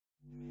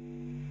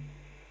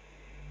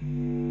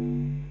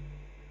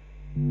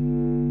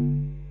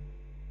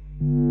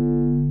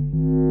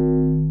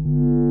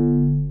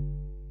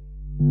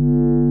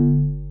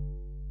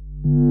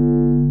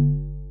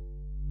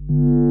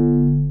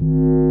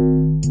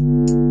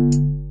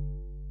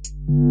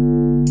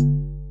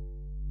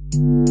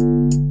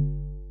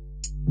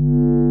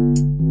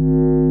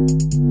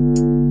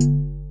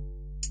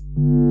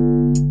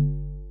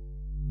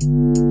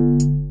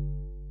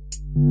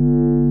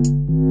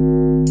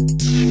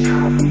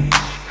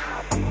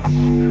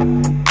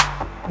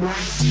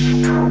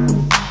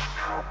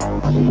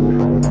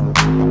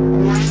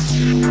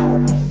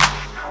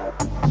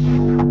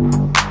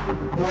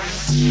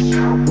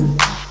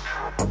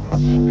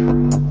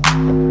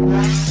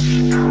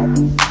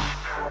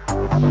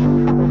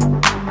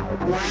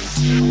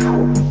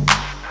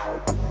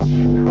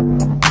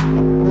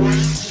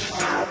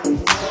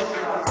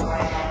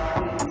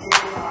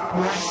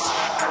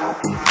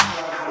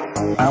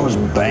I was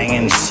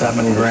banging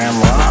 7-gram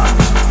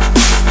rocks.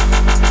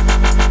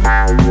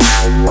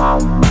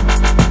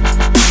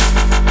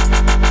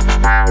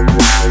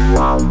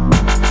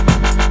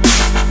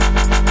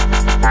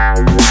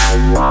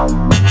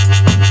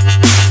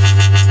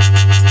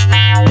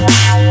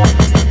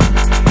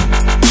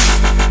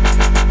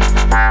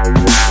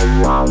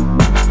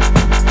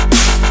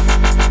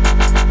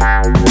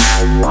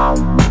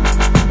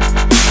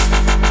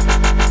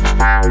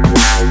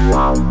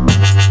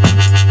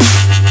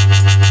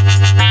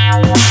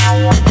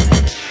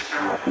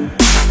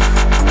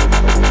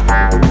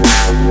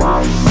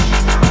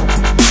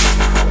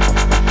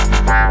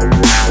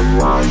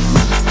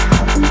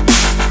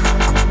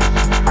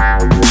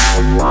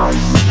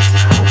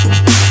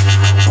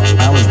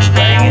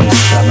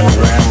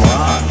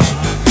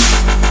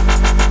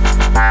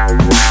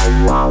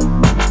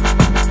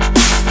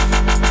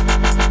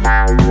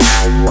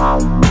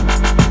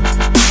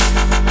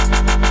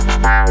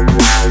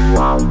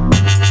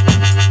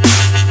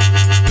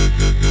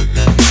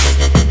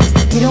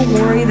 You don't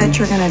worry that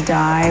you're gonna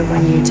die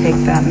when you take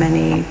that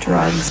many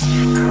drugs.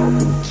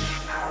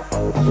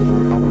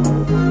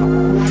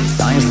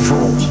 Dying's for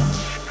fools.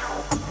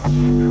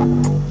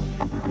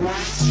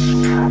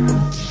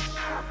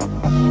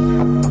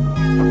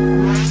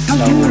 How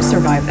do you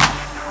survive that?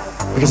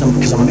 Because I'm me.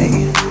 Because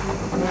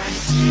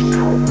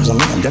I'm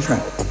me, I'm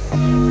different.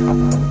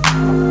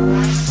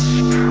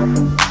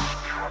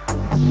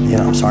 You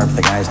know, I'm sorry for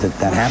the guys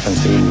that happened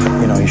to,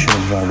 but, you know, you should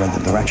have read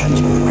the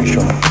directions before you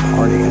showed up at the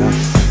party, you know?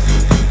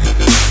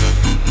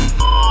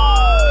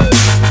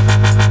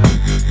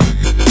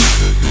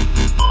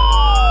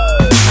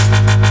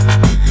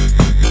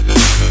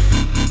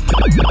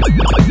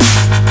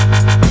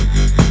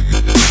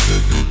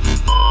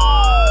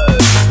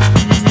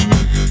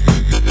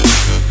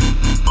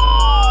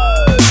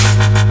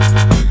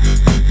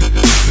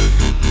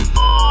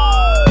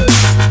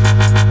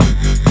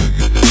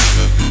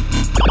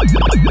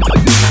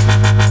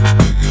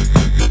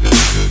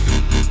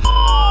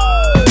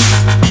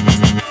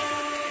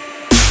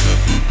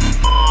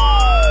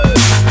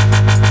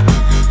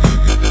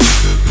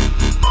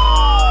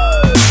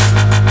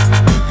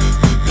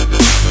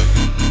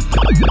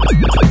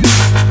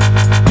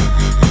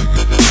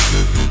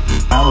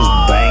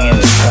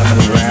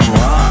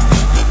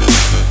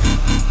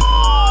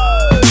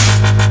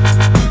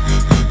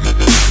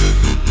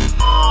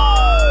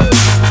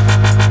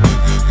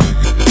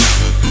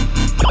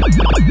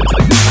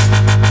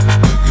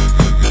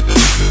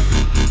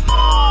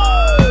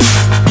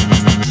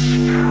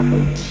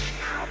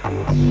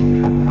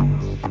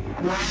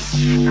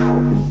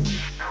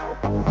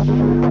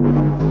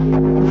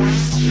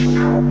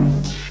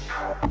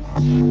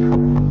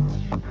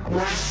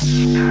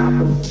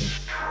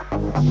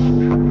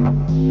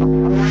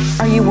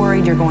 Are you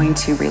worried you're going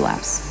to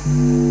relapse?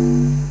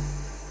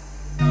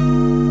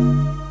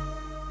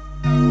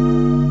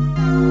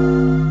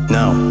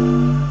 No.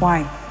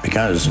 Why?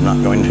 Because I'm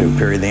not going to,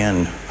 period, the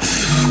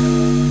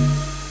end.